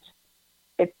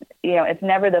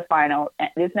never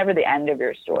the end of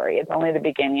your story. It's only the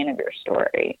beginning of your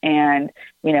story. And,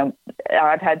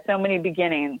 I've had so many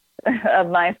beginnings of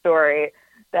my story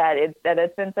that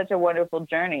it's been such a wonderful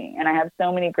journey. And I have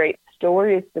so many great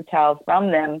stories to tell from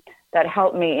them that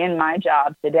help me in my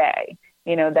job today,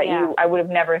 I would have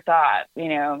never thought,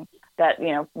 that,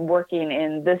 working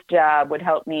in this job would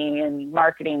help me in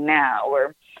marketing now,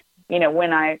 or,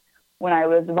 when I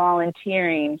was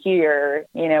volunteering here,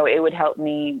 it would help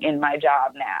me in my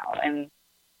job now. And,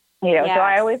 so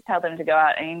I always tell them to go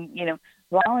out and,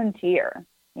 volunteer,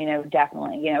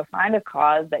 definitely, find a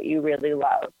cause that you really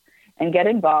love and get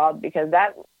involved, because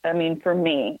for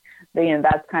me,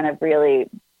 that's kind of really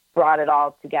brought it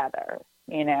all together,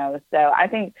 So I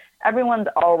think everyone's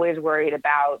always worried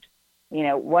about,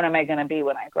 what am I going to be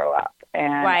when I grow up?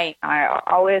 And I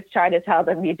always try to tell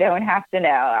them, you don't have to know.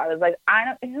 I was like,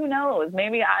 who knows?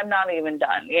 Maybe I'm not even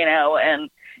done, and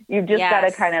you've just got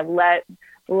to kind of let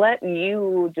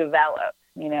you develop.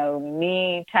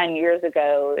 Me 10 years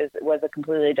ago was a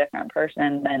completely different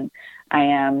person than I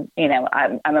am.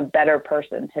 I'm a better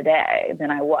person today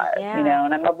than I was,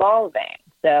 and I'm evolving.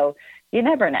 So you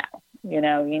never know, you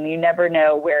never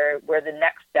know where the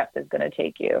next step is going to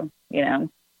take you,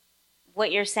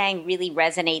 What you're saying really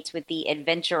resonates with the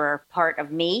adventurer part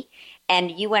of me. And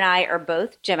you and I are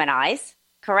both Geminis,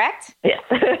 correct? Yes.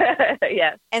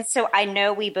 Yes. And so I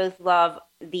know we both love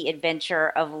the adventure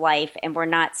of life, and we're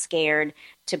not scared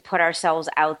to put ourselves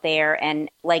out there and,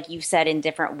 like you said, in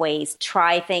different ways,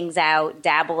 try things out,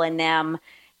 dabble in them,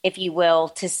 if you will,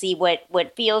 to see what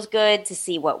feels good, to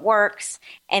see what works.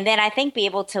 And then I think be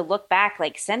able to look back,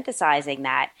 like synthesizing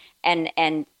that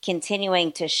and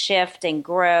continuing to shift and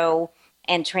grow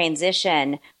and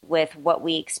transition with what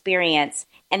we experience,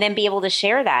 and then be able to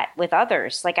share that with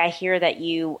others. Like I hear that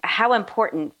how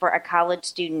important for a college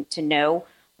student to know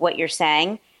what you're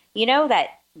saying, that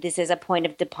this is a point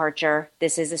of departure.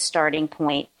 This is a starting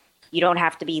point. You don't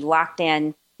have to be locked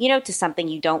in, to something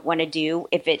you don't want to do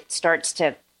if it starts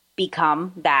to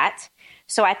become that.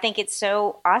 So I think it's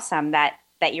so awesome that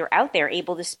you're out there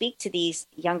able to speak to these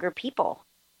younger people.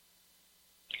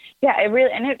 Yeah, it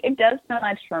really, and it does so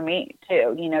much for me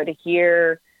too, to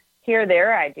hear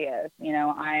their ideas.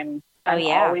 I'm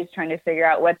always trying to figure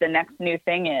out what the next new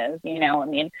thing is.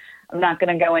 I'm not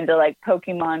going to go into like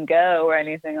Pokemon Go or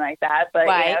anything like that, but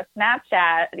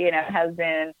Snapchat, has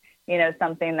been,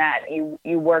 something that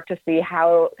you work to see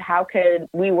how could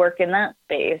we work in that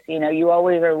space. You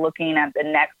always are looking at the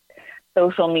next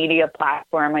social media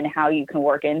platform and how you can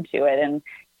work into it. And,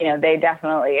 they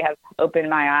definitely have opened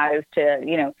my eyes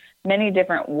to, many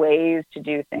different ways to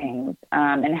do things,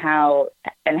 and how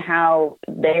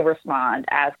they respond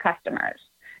as customers,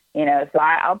 so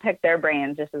I'll pick their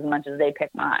brains just as much as they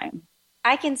pick mine.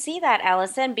 I can see that,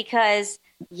 Allison, because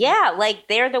like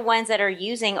they're the ones that are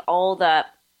using all the,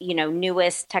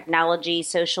 newest technology,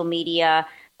 social media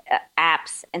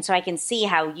apps. And so I can see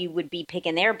how you would be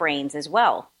picking their brains as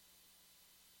well.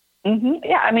 Mm-hmm.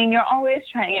 Yeah, you're always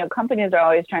trying, companies are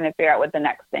always trying to figure out what the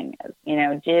next thing is. We,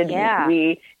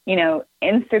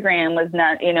 Instagram was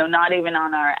not, not even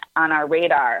on our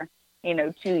radar,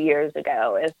 2 years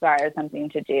ago as far as something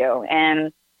to do.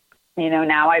 And,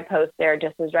 now I post there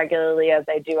just as regularly as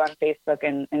I do on Facebook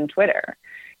and Twitter,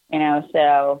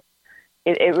 so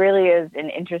it really is an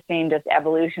interesting just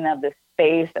evolution of the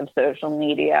space of social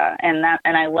media. And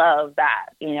I love that,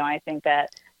 I think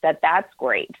that's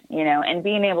great, and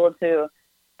being able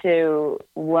to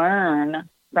learn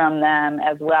from them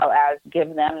as well as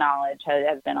give them knowledge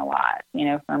has been a lot,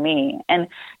 for me. And,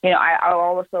 I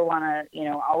also want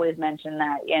to, always mention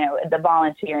that, the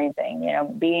volunteering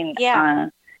thing, being,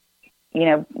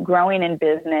 growing in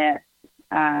business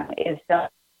is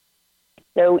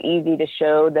so easy to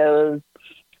show those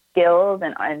skills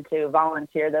and to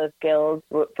volunteer those skills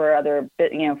for other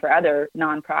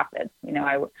nonprofits.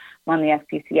 I'm on the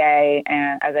SPCA,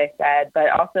 and as I said, but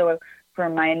also for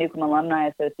my Newcomb Alumni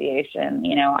Association,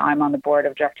 I'm on the board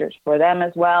of directors for them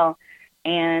as well.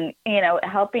 And,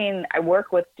 I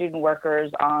work with student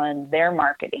workers on their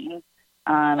marketing,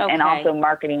 and also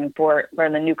marketing for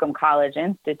the Newcomb College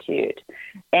Institute.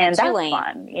 And that's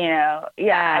fun,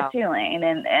 at Tulane.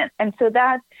 And so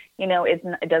that,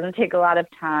 it doesn't take a lot of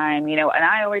time, and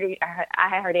I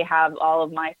already have all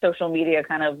of my social media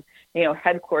kind of,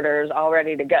 headquarters all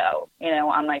ready to go,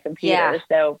 on my computer. Yeah.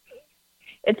 So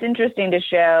it's interesting to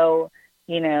show,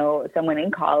 someone in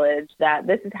college that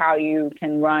this is how you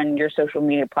can run your social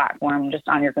media platform just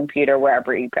on your computer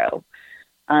wherever you go.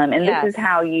 And this is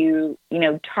how you,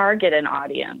 target an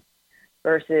audience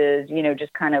versus,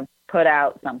 just kind of put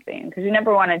out something. Because you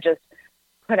never want to just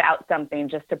put out something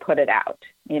just to put it out.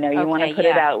 You want to put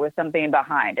it out with something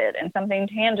behind it and something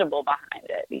tangible behind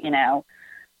it,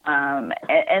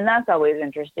 and that's always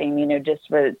interesting, just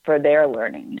for their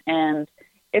learning. And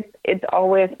it's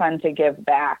always fun to give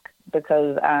back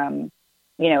because, and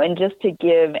just to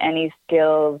give any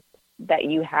skills that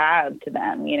you have to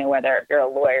them, whether you're a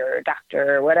lawyer or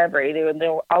doctor or whatever you do, they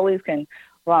always can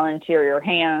volunteer your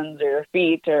hands or your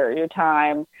feet or your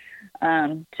time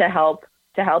to help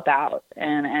out.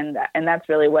 And that's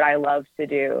really what I love to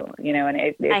do, and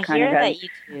it I kind hear of that you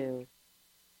do.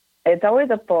 It's always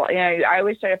a full, I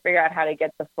always try to figure out how to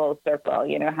get the full circle,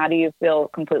 how do you feel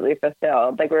completely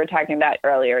fulfilled? Like we were talking about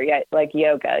earlier, like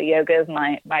yoga. Yoga is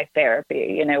my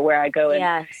therapy, where I go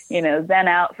and, zen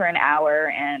out for an hour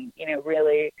and,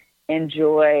 really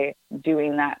enjoy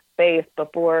doing that space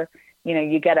before,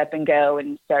 you get up and go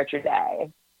and start your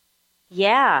day.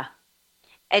 Yeah.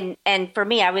 And for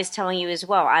me, I was telling you as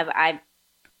well, I've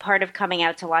part of coming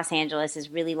out to Los Angeles is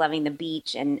really loving the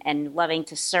beach and loving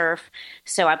to surf.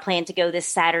 So I plan to go this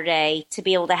Saturday to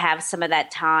be able to have some of that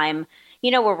time,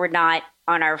 where we're not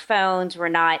on our phones, we're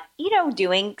not,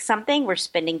 doing something, we're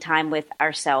spending time with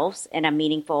ourselves in a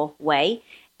meaningful way.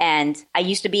 And I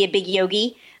used to be a big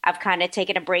yogi. I've kind of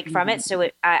taken a break from it. So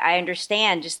I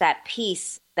understand just that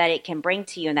peace that it can bring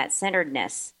to you and that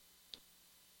centeredness.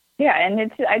 Yeah,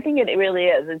 and I think it really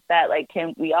is. It's that,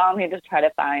 we all need to try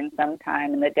to find some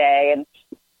time in the day, and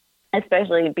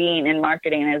especially being in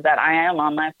marketing, is that I am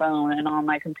on my phone and on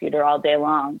my computer all day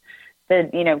long.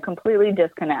 To, completely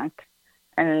disconnect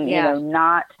and,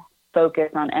 not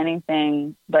focus on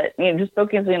anything, but, just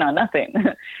focusing on nothing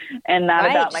and not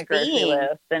about my grocery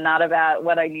list and not about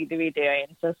what I need to be doing.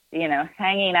 Just,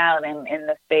 hanging out in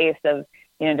the space of,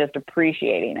 just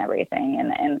appreciating everything.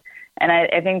 And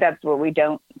I think that's what we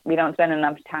don't spend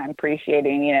enough time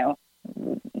appreciating,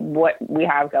 what we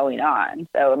have going on.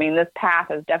 So, I mean, this path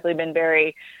has definitely been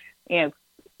very,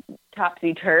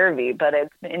 topsy-turvy, but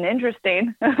it's been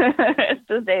interesting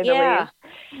to say the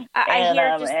least. I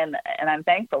hear and I'm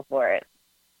thankful for it.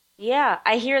 Yeah,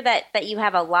 I hear that you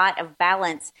have a lot of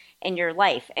balance in your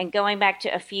life. And going back to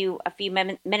a few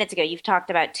minutes ago, you've talked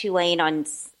about Tulane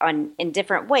in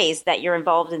different ways, that you're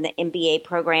involved in the MBA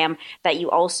program, that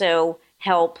you also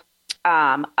help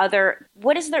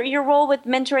what is your role with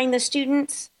mentoring the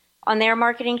students on their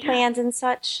marketing plans and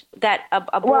such? That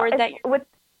a board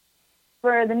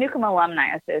for the Newcomb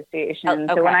Alumni Association.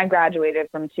 So when I graduated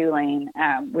from Tulane,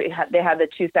 they had the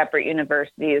two separate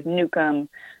universities, Newcomb,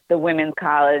 the women's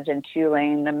college, and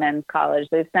Tulane, the men's college.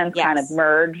 They've since kind of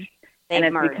merged, and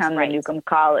it's become the Newcomb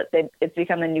College. It's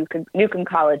become the Newcomb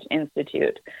College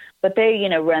Institute. But they,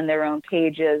 run their own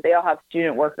pages. They all have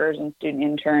student workers and student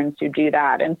interns who do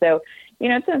that. And so,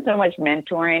 it's not so much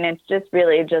mentoring. It's just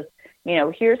really just,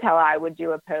 here's how I would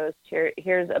do a post.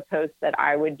 Here's a post that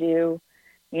I would do,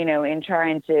 in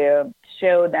trying to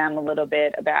show them a little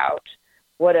bit about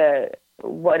what a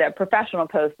professional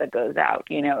post that goes out,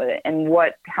 and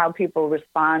how people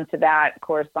respond to that,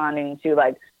 corresponding to,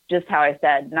 just how I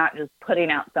said, not just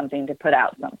putting out something to put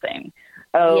out something.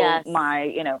 Oh, yes.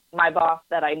 My boss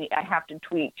said I have to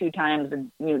tweet 2 times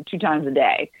a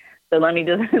day. So let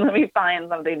me find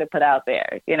something to put out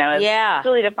there. It's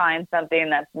really to find something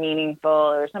that's meaningful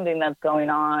or something that's going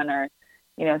on, or,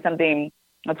 something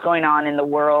what's going on in the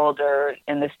world or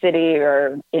in the city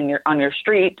or on your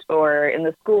street or in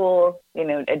the school,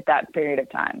 at that period of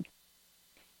time.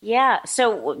 Yeah,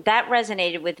 so that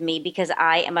resonated with me because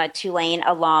I am a Tulane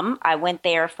alum. I went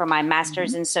there for my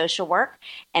master's in social work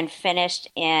and finished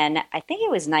in, I think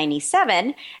it was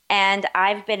 97. And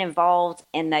I've been involved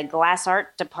in the glass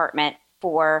art department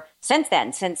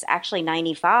since actually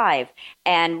 95.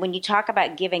 And when you talk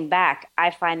about giving back,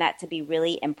 I find that to be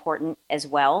really important as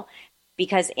well.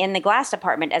 Because in the glass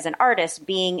department, as an artist,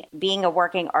 being a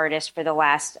working artist for the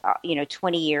last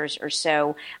 20 years or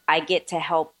so, I get to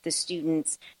help the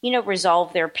students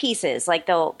resolve their pieces. Like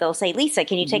they'll say, Lisa,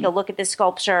 can you take a look at this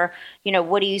sculpture?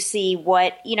 What do you see?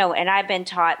 And I've been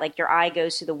taught like your eye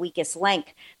goes to the weakest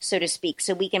link, so to speak,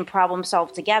 so we can problem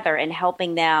solve together in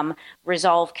helping them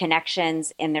resolve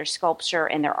connections in their sculpture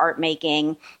and their art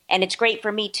making. And it's great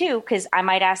for me too, because I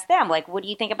might ask them, like, what do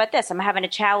you think about this? I'm having a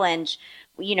challenge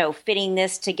fitting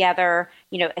this together,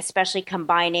 especially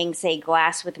combining, say,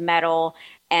 glass with metal.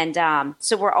 And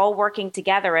so we're all working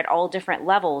together at all different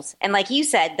levels. And like you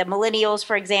said, the millennials,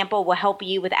 for example, will help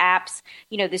you with apps.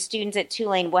 The students at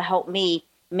Tulane will help me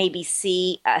maybe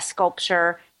see a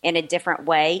sculpture in a different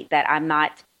way that I'm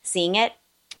not seeing it.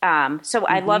 So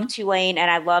I love Tulane, and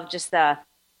I love just the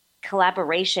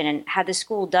collaboration and how the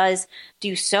school does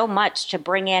do so much to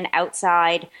bring in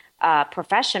outside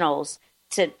professionals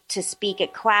to speak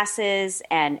at classes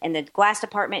and in the glass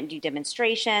department and do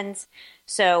demonstrations.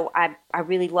 So I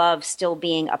really love still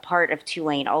being a part of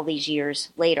Tulane all these years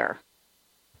later.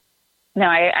 No,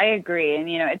 I agree. And,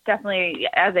 it's definitely,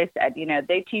 as I said,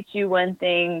 they teach you one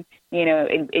thing,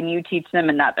 and you teach them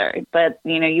another. But,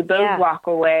 you both walk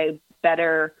away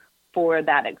better for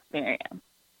that experience.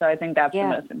 So I think that's the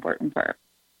most important part.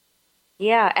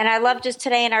 Yeah, and I love just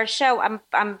today in our show,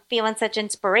 I'm feeling such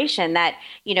inspiration that,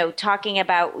 talking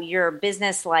about your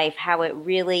business life, how it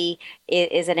really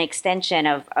is an extension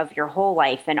of your whole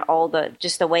life and all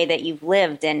the way that you've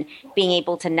lived and being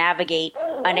able to navigate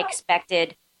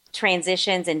unexpected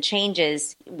transitions and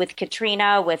changes with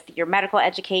Katrina, with your medical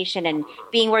education and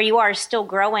being where you are, still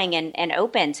growing and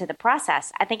open to the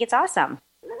process. I think it's awesome.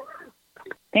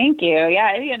 Thank you.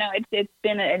 Yeah, it's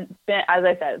been as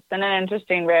I said, it's been an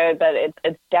interesting road, but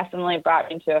it's definitely brought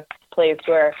me to a place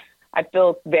where I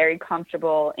feel very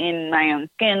comfortable in my own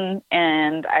skin,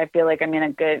 and I feel like I'm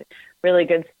in a really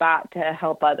good spot to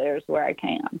help others where I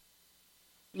can.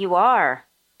 You are.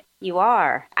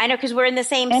 I know, because we're in the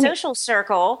same social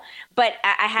circle, but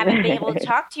I haven't been able to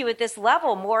talk to you at this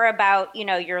level more about,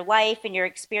 your life and your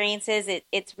experiences.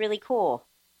 It's really cool.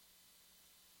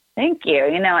 Thank you.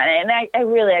 And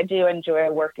I do enjoy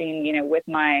working, with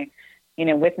my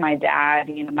dad.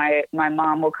 My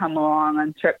mom will come along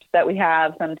on trips that we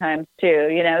have sometimes too,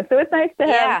 so it's nice to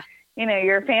have,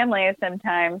 your family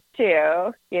sometimes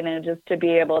too, just to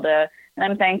be able to, and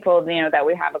I'm thankful, that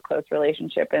we have a close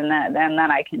relationship and that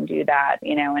I can do that,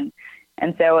 and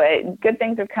so good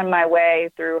things have come my way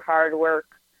through hard work,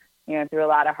 through a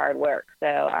lot of hard work. So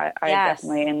I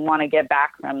definitely want to get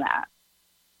back from that.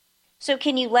 So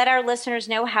can you let our listeners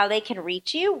know how they can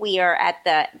reach you? We are at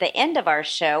the end of our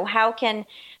show. How can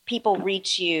people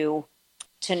reach you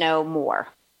to know more?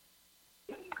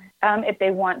 If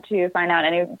they want to find out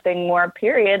anything more,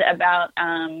 period, about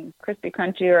Crispy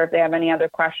Crunchy, or if they have any other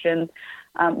questions,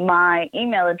 my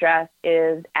email address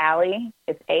is Allie,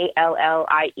 it's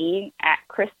ALLIE, at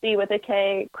Crispy with a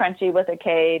K, Crunchy with a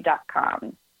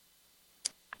K.com.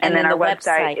 And then our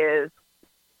website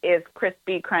is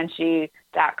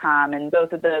crispycrunchy.com, and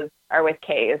both of those are with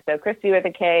K's. So Crispy with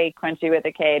a K, Crunchy with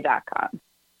a K.com.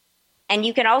 And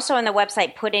you can also on the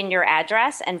website put in your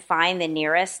address and find the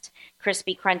nearest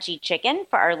Crispy Crunchy chicken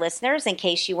for our listeners in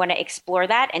case you want to explore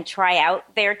that and try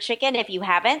out their chicken if you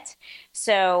haven't.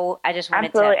 So I just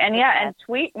wanted to... And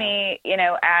tweet me,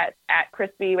 at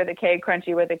Crispy with a K,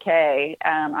 Crunchy with a K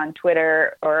on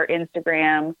Twitter or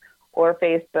Instagram or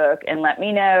Facebook, and let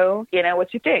me know,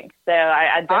 what you think. So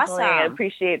I definitely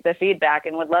appreciate the feedback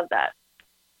and would love that.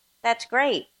 That's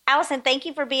great. Allison, thank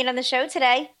you for being on the show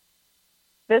today.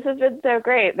 This has been so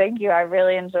great. Thank you. I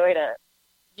really enjoyed it.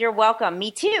 You're welcome.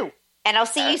 Me too. And I'll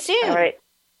see you soon.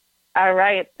 All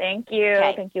right. Thank you.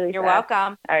 Okay. Thank you, Lisa. You're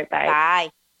welcome. All right. Bye. Bye.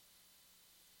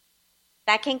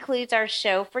 That concludes our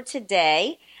show for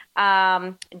today.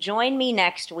 Join me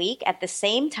next week at the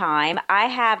same time. I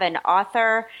have an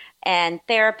author and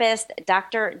therapist,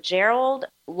 Dr. Gerald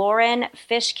Loren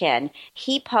Fishkin.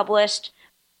 He published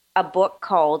a book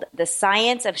called The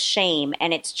Science of Shame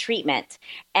and Its Treatment.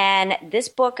 And this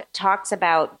book talks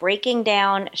about breaking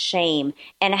down shame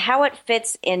and how it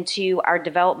fits into our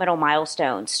developmental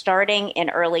milestones, starting in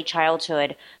early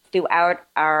childhood throughout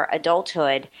our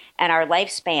adulthood and our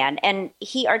lifespan. And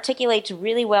he articulates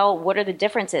really well what are the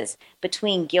differences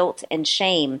between guilt and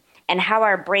shame and how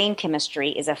our brain chemistry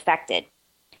is affected.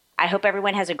 I hope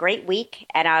everyone has a great week,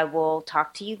 and I will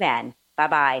talk to you then.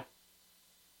 Bye-bye.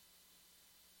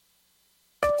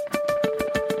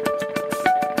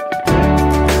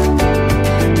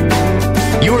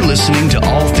 You're listening to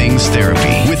All Things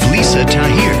Therapy with Lisa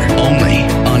Tahir, only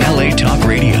on LA Talk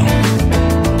Radio.